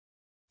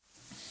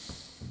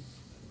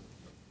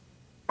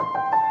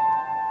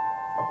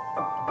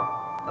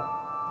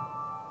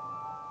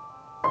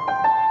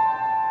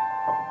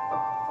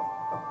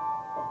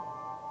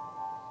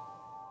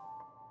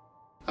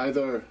Hi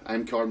there,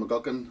 I'm KARL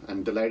McGUCKIN.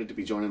 I'm delighted to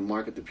be joining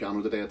Mark at the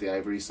piano today at the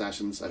Ivory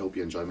Sessions. I hope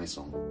you enjoy my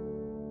song.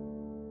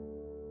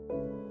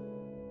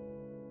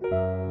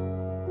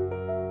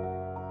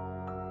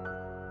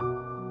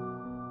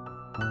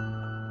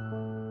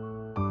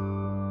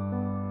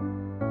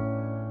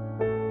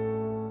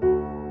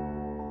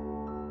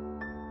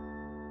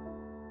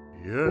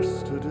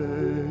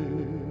 Yesterday,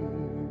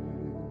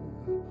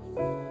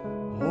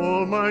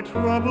 all my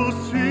troubles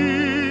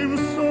seem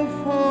so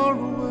far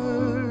away.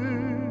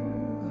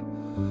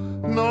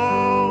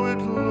 Now it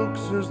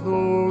looks as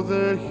though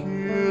they're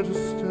here to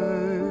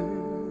stay.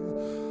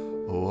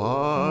 Oh,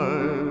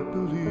 I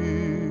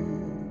believe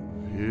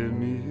in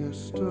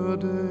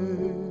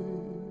yesterday.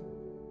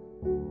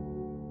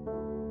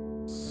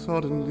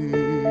 Suddenly,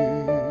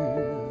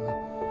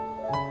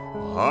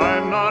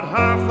 I'm not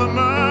half the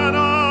man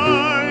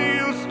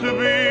I used to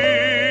be.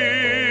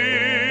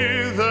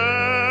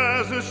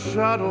 There's a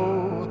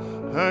shadow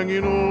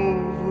hanging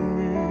over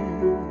me.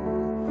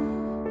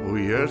 Oh,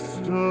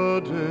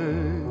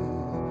 yesterday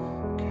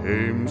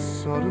came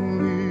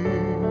suddenly.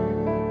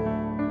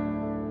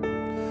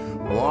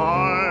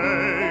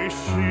 Why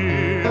she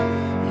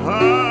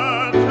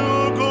had to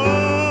go,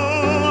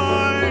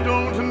 I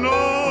don't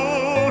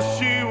know.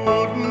 She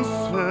wouldn't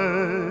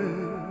say.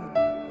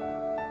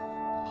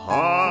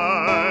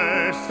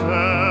 I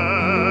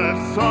said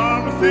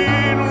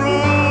something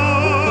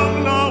wrong.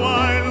 Now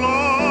I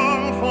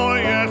long for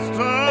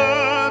yesterday.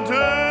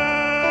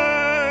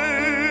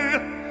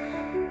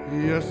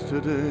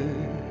 Yesterday,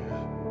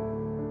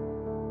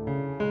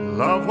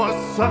 love was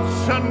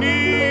such an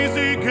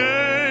easy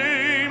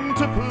game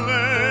to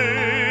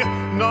play.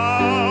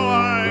 Now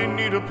I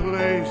need a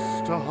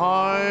place to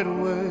hide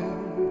away.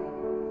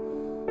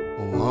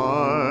 Oh,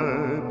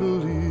 I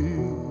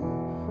believe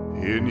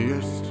in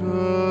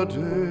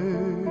yesterday.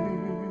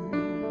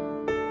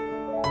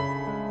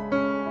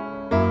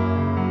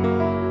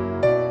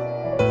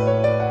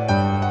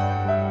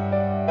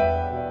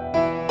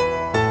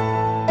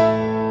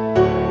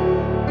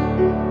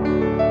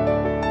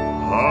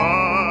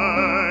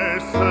 I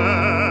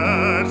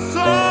said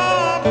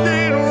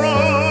something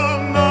wrong.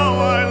 Now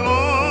I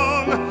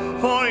long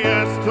for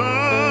yesterday.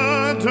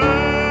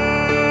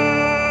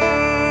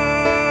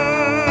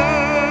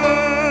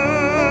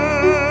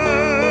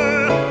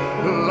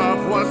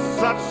 Love was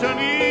such an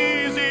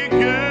easy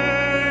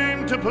game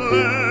to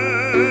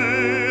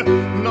play.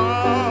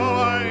 Now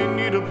I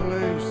need a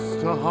place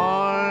to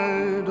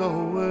hide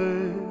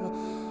away.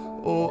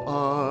 Oh,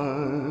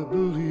 I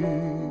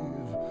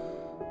believe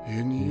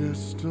in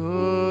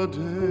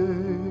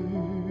yesterday.